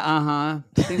 Yeah,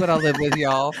 See what I live with,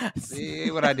 y'all. See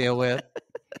what I deal with.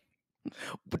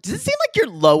 Does it seem like you're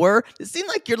lower? Does it seem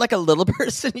like you're like a little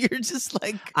person? You're just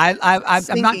like I'm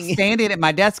not standing at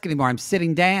my desk anymore. I'm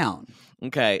sitting down.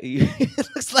 Okay. It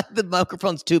looks like the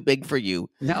microphone's too big for you.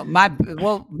 No, my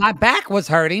back was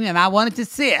hurting and I wanted to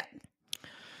sit.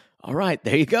 All right,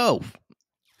 there you go.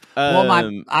 Well,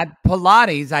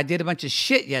 Pilates, I did a bunch of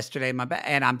shit yesterday in my back,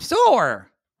 and I'm sore.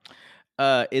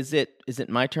 Is it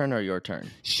my turn or your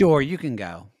turn? Sure, you can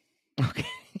go. Okay.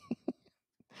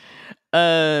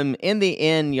 In the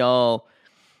end, y'all,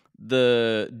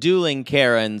 the dueling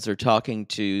Karens are talking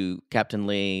to Captain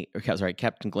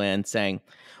Glenn, saying,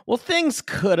 "Well, things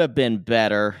could have been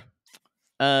better."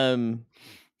 And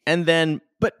then,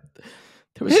 but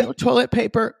there was no toilet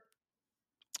paper.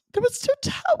 There was no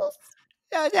towels.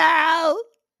 No.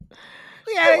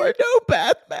 There were no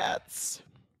bath mats.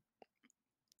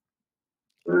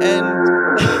 And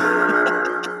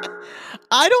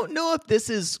I don't know if this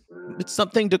is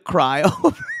something to cry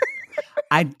over.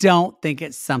 I don't think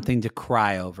it's something to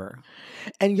cry over.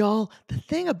 And y'all, the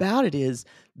thing about it is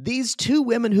these two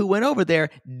women who went over there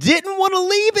didn't want to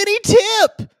leave any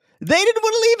tip. They didn't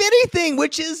want to leave anything,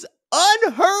 which is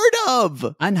unheard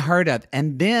of. Unheard of.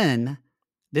 And then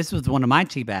this was one of my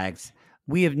tea bags.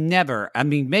 We have never, I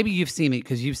mean, maybe you've seen it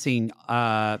because you've seen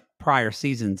past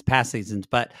seasons,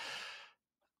 but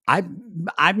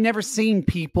I've never seen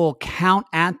people count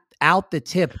out the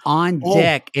tip on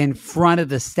deck in front of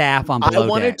the staff on below deck. I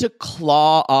wanted to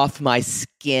claw off my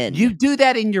skin. You do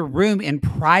that in your room in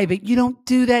private. You don't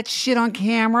do that shit on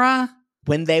camera.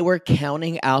 When they were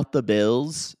counting out the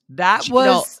bills, that's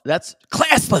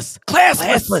classless.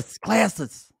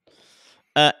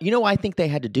 I think they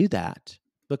had to do that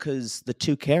because the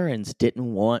two Karens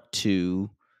didn't want to,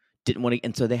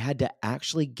 and so they had to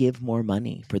actually give more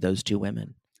money for those two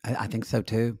women. I think so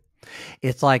too.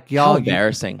 It's like, y'all, how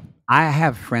embarrassing. I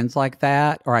have friends like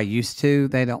that, or I used to.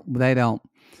 We're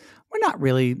not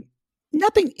really,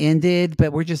 nothing ended,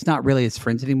 but we're just not really as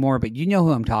friends anymore. But you know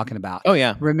who I'm talking about. Oh,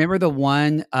 yeah. Remember the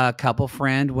one couple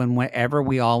friend whenever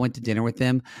we all went to dinner with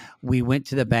them, we went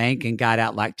to the bank and got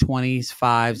out like 20s,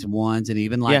 5s, 1s, and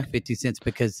even like 50 cents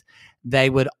because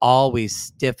they would always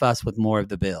stiff us with more of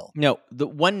the bill. No, the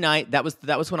one night, that was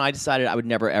when I decided I would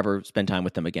never, ever spend time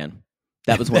with them again.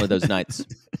 That was one of those nights.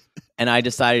 And I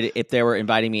decided if they were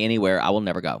inviting me anywhere, I will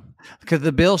never go. Because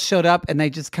the bill showed up and they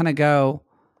just kind of go,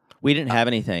 we didn't have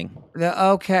anything.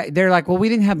 Okay. They're like, well, we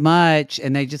didn't have much.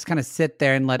 And they just kind of sit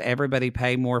there and let everybody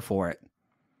pay more for it.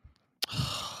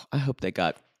 I hope they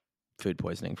got food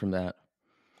poisoning from that.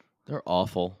 They're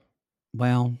awful.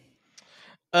 Well,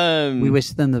 we wish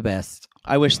them the best.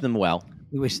 I wish them well.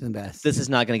 We wish them the best. This is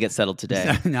not going to get settled today.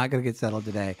 It's not going to get settled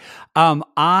today.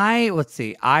 I wrote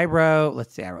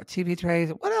TV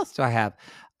trays. What else do I have?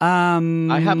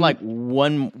 I have like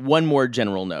one more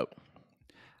general note.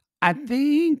 I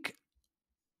think,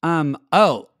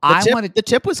 the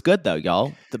tip was good though,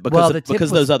 y'all.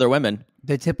 Because those other women.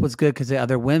 The tip was good because the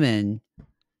other women,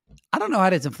 I don't know how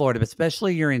it is in Florida, but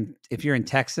especially if you're in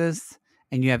Texas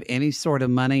and you have any sort of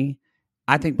money,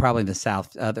 I think probably the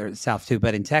South too,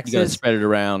 but in Texas, you got to spread it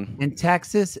around. In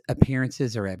Texas,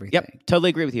 appearances are everything. Yep, totally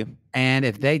agree with you. And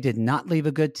if they did not leave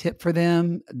a good tip for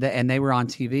them, and they were on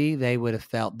TV, they would have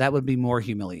felt that would be more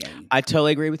humiliating. I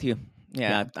totally agree with you.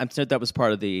 Yeah, I'm sure that was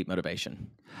part of the motivation.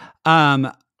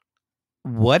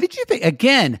 What did you think?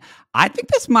 Again, I think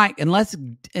this might,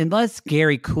 unless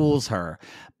Gary cools her,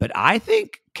 but I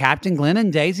think Captain Glenn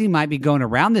and Daisy might be going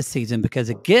around this season because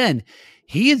again,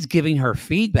 he is giving her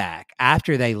feedback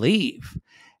after they leave.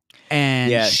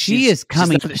 And she is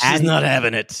coming. She's not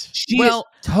having it. She is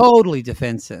totally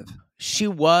defensive. She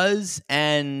was,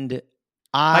 and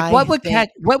what would Kate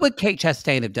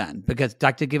Chastain have done? Because,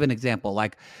 to give an example,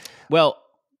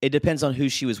 it depends on who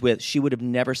she was with. She would have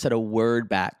never said a word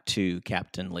back to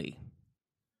Captain Lee.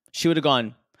 She would have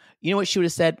gone, you know what she would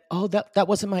have said? Oh, that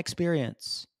wasn't my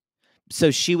experience.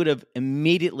 So she would have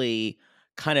immediately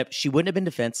she wouldn't have been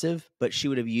defensive, but she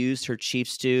would have used her chief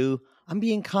stew. I'm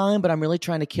being kind, but I'm really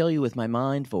trying to kill you with my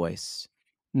mind voice.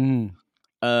 Which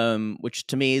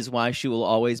to me is why she will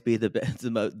always be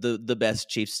the best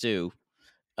chief stew.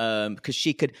 Because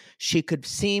she could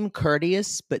seem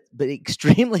courteous, but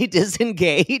extremely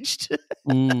disengaged.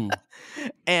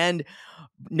 And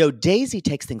no, Daisy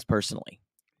takes things personally.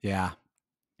 Yeah,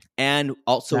 and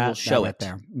also will show it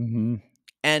there. Mm-hmm.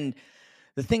 And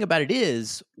the thing about it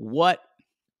is, what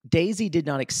Daisy did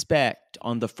not expect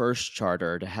on the first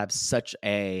charter to have such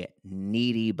a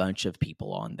needy bunch of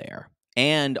people on there,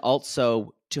 and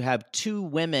also to have two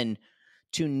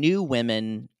new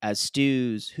women as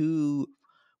stews who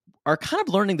are kind of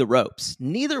learning the ropes.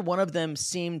 Neither one of them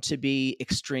seem to be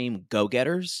extreme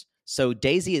go-getters. So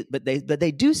Daisy, but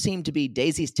they do seem to be.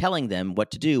 Daisy's telling them what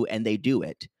to do, and they do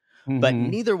it. Mm-hmm. But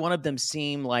neither one of them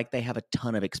seem like they have a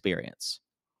ton of experience.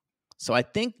 So I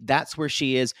think that's where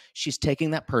she is. She's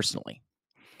taking that personally,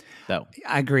 though.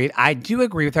 I agree. I do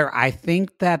agree with her. I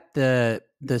think that the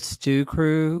stew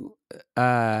crew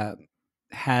has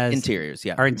interiors.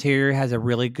 Yeah, our interior has a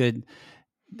really good.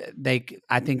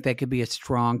 I think they could be a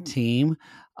strong team.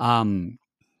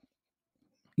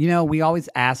 We always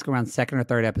ask around second or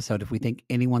third episode if we think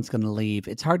anyone's going to leave.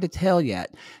 It's hard to tell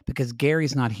yet because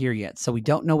Gary's not here yet. So we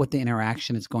don't know what the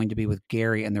interaction is going to be with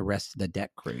Gary and the rest of the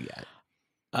deck crew yet.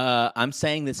 I'm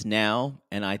saying this now,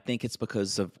 and I think it's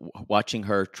because of watching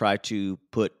her try to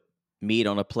put meat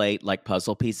on a plate like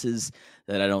puzzle pieces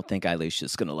that I don't think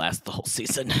Ileisha's going to last the whole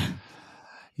season.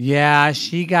 Yeah,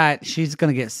 she's going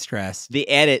to get stressed. The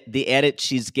edit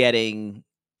she's getting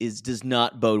does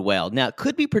not bode well. Now, it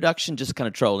could be production just kind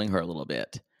of trolling her a little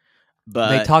bit.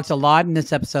 But they talked a lot in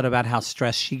this episode about how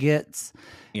stressed she gets,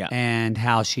 and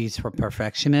how she's a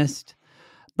perfectionist.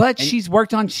 But she's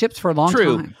worked on ships for a long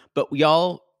time. But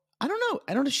y'all, I don't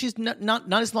know. She's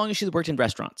not as long as she's worked in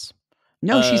restaurants.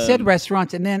 No, she said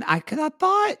restaurants, and then I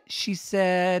thought she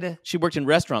said she worked in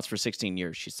restaurants for 16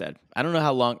 years. She said, I don't know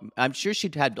how long. I'm sure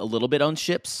she'd had a little bit on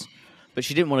ships, but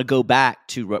she didn't want to go back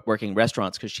to working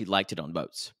restaurants because she liked it on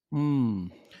boats.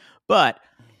 But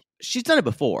she's done it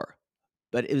before.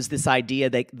 But it was this idea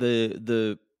that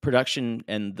the production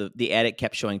and the edit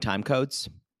kept showing time codes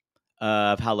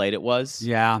of how late it was.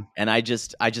 Yeah. And I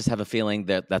just have a feeling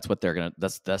that that's what they're going to,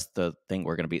 that's the thing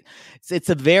we're going to be. It's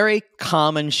a very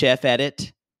common chef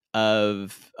edit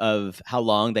of how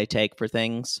long they take for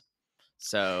things.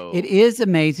 So it is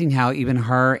amazing how even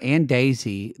her and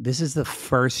Daisy, this is the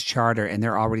first charter and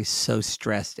they're already so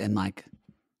stressed and like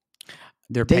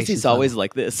their Daisy's always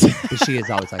like this. She is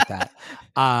always like that.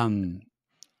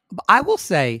 But I will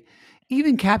say,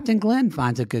 even Captain Glenn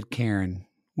finds a good Karen.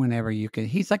 Whenever you can,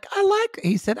 he said, I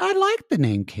like the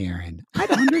name Karen. I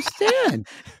don't understand.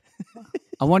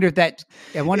 I wonder if that's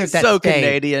so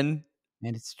Canadian.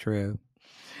 And it's true.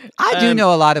 I do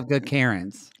know a lot of good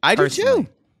Karens. I personally. do too.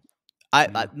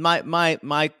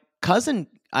 My cousin,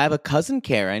 I have a cousin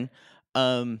Karen.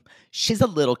 She's a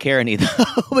little Karen-y though,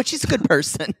 but she's a good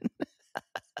person.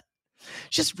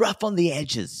 Just rough on the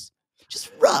edges.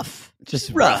 Just rough.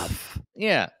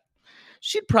 Yeah.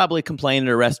 She'd probably complain in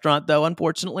a restaurant, though,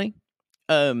 unfortunately.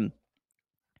 If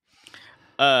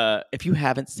you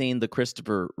haven't seen the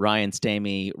Christopher Ryan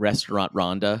Stamey restaurant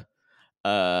Rhonda,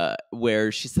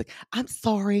 where she's like, "I'm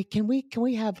sorry, can we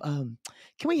have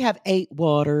 8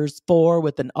 waters, 4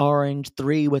 with an orange,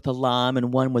 3 with a lime,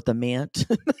 and 1 with a mint?"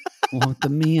 One with the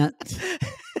mint.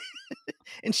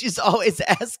 And she's always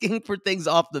asking for things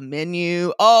off the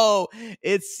menu. Oh,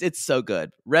 it's so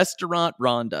good. Restaurant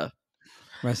Rhonda.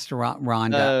 Restaurant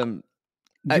Rhonda.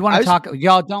 You want to talk?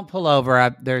 Y'all don't pull over.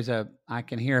 I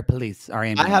can hear a police or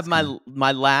ambulance. I have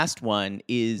my last one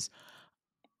is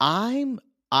I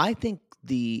think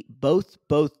both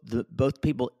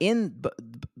people in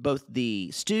both the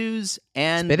stews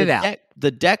and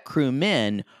the deck crew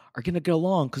men are going to go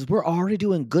along because we're already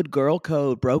doing good girl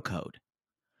code, bro code.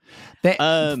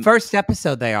 First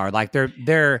episode they are like they're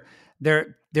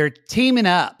teaming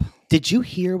up. Did you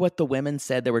hear what the women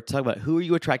said? They were talking about who are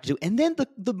you attracted to, and then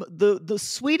the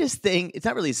sweetest thing. It's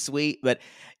not really sweet, but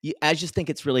I just think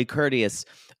it's really courteous.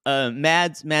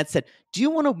 Mads said, "Do you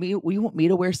want me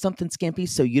to wear something skimpy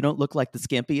so you don't look like the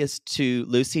skimpiest to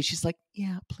Lucy?" She's like,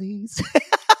 "Yeah, please."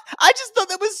 I just thought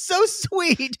that was so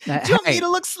sweet. Do you want me to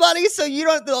look slutty so you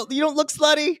don't look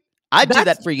slutty? I'd do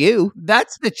that for you.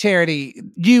 That's the charity.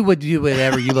 You would do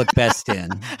whatever you look best in.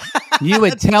 You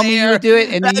would tell me you would do it,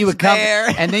 and then you would come,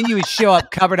 and then you would show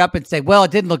up covered up and say, "Well,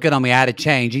 it didn't look good on me. I had to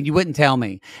change," and you wouldn't tell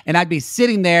me, and I'd be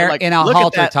sitting there in a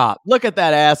halter top. Look at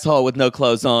that asshole with no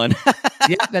clothes on.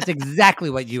 Yeah, that's exactly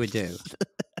what you would do.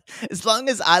 As long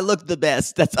as I look the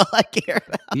best, that's all I care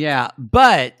about. Yeah,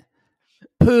 but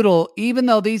Poodle, even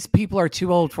though these people are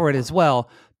too old for it as well,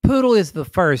 Poodle is the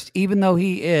first, even though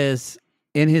he is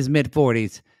in his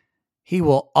mid-40s, he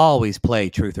will always play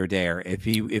Truth or Dare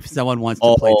if someone wants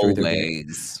to play Truth or Dare.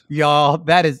 Y'all,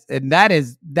 that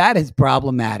is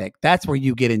problematic. That's where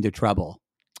you get into trouble.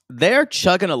 They're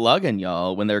chugging a lugging,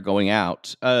 y'all, when they're going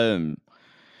out. And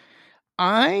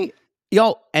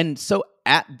so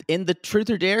in the Truth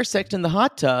or Dare section in the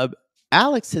hot tub,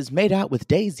 Alex has made out with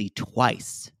Daisy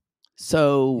twice.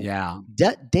 So yeah,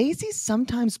 Daisy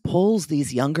sometimes pulls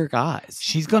these younger guys.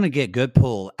 She's going to get good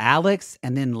pull. Alex,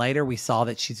 and then later we saw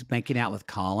that she's making out with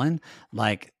Colin.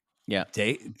 Like, yeah,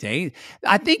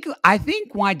 I think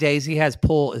why Daisy has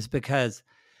pull is because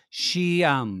she's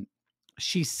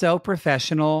so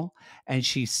professional and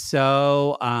she's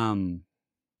so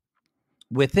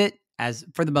with it as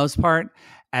for the most part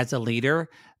as a leader.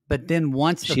 But then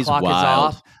once the clock is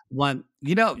off,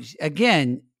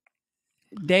 again.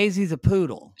 Daisy's a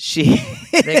poodle.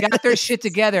 They got their shit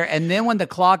together, and then when the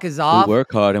clock is off, we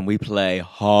work hard and we play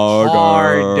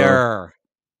harder.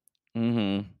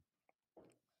 Mm-hmm.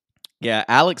 Yeah,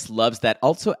 Alex loves that.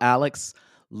 Also, Alex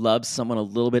loves someone a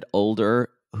little bit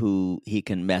older who he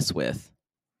can mess with.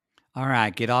 All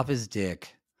right, get off his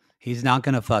dick. He's not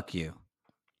going to fuck you.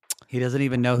 He doesn't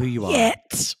even know who you are.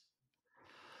 Yet.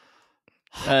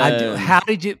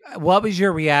 What was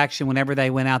your reaction whenever they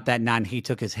went out that night and he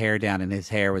took his hair down and his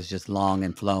hair was just long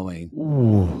and flowing?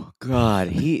 Ooh, God.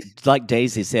 He, like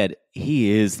Daisy said,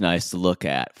 he is nice to look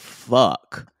at.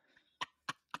 Fuck.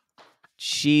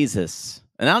 Jesus.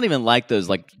 And I don't even like those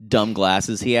like dumb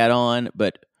glasses he had on,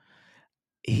 but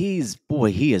he is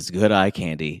good eye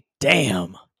candy.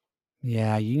 Damn.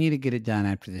 Yeah, you need to get it done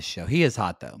after this show. He is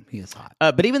hot though. He is hot.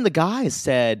 But even the guys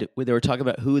said when they were talking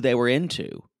about who they were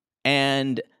into.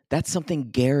 And that's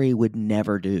something Gary would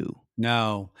never do.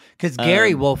 No, because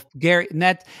Gary,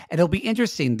 and it'll be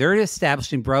interesting. They're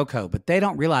establishing bro code, but they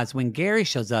don't realize when Gary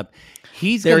shows up,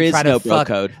 he's going to try to fuck.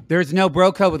 Bro code. There's no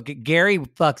bro code with Gary.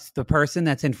 Fucks the person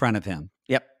that's in front of him.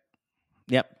 Yep.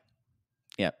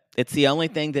 It's the only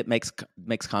thing that makes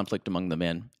conflict among the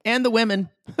men and the women.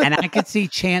 And I could see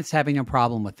Chance having a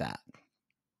problem with that.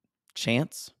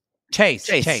 Chase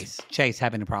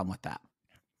having a problem with that.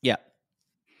 Yeah.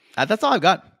 That's all I've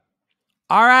got.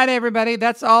 All right, everybody.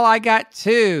 That's all I got,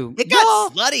 too. It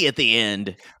got slutty at the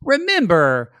end.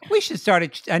 Remember, we should start a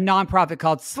nonprofit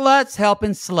called Sluts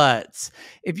Helping Sluts.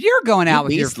 If you're going out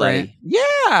with your friend.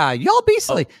 Yeah, y'all be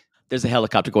slutty. Oh, there's a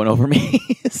helicopter going over me.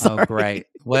 Oh, great.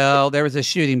 Well, there was a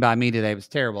shooting by me today. It was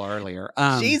terrible earlier.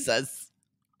 Jesus.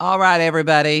 All right,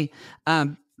 everybody.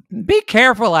 Be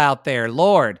careful out there,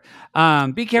 Lord.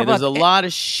 Be careful. There's a lot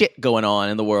of shit going on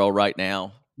in the world right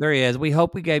now. There is. We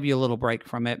hope we gave you a little break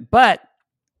from it. But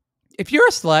if you're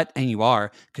a slut, and you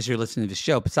are, because you're listening to the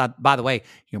show, by the way,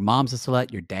 your mom's a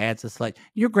slut, your dad's a slut,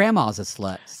 your grandma's a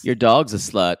slut. Your dog's a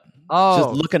slut. Oh.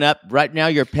 Just looking up right now,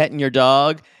 you're petting your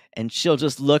dog, and she'll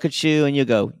just look at you, and you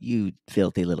go, you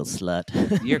filthy little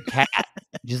slut. Your cat.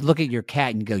 Just look at your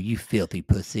cat and go, you filthy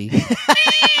pussy.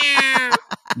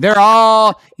 They're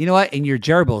all, you know what? And your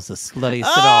gerbil's the sluttiest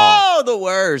at all. Oh, the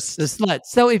worst. The slut.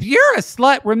 So if you're a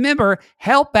slut, remember,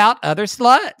 help out other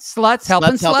sluts. Sluts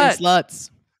helping sluts.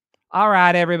 All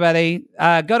right, everybody.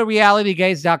 Go to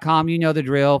realitygaze.com. You know the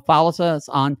drill. Follow us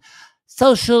on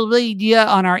social media,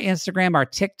 on our Instagram, our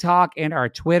TikTok, and our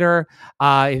Twitter.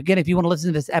 Again, if you want to listen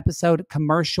to this episode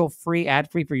commercial-free,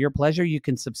 ad-free for your pleasure, you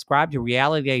can subscribe to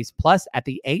Reality Gaze Plus at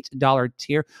the $8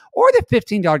 tier or the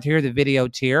 $15 tier, the video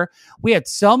tier. We had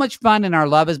so much fun in our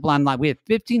Love is Blind Live. We had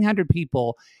 1,500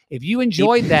 people. If you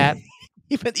enjoyed that...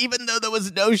 Even though there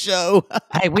was no show.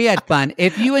 Hey, we had fun.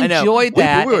 If you enjoyed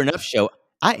that... We were enough show.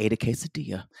 I ate a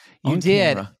quesadilla. You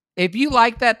did. Camera. If you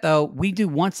like that, though, we do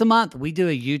once a month. We do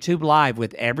a YouTube live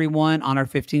with everyone on our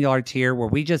 $15 tier where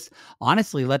we just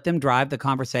honestly let them drive the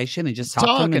conversation and just talk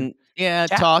to them. Yeah,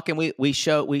 Chat. talk, and we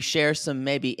share some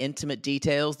maybe intimate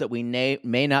details that we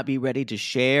may not be ready to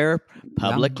share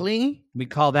publicly. We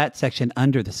call that section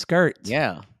under the skirt.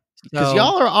 Yeah, because So,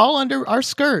 y'all are all under our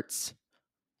skirts.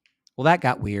 well, that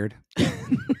got weird.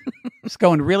 It's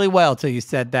going really well till you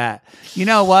said that. You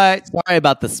know what? Sorry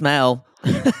about the smell.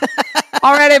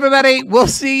 All right, everybody. We'll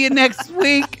see you next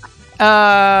week.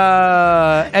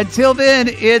 Until then,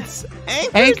 it's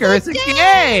Anchors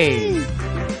Gay.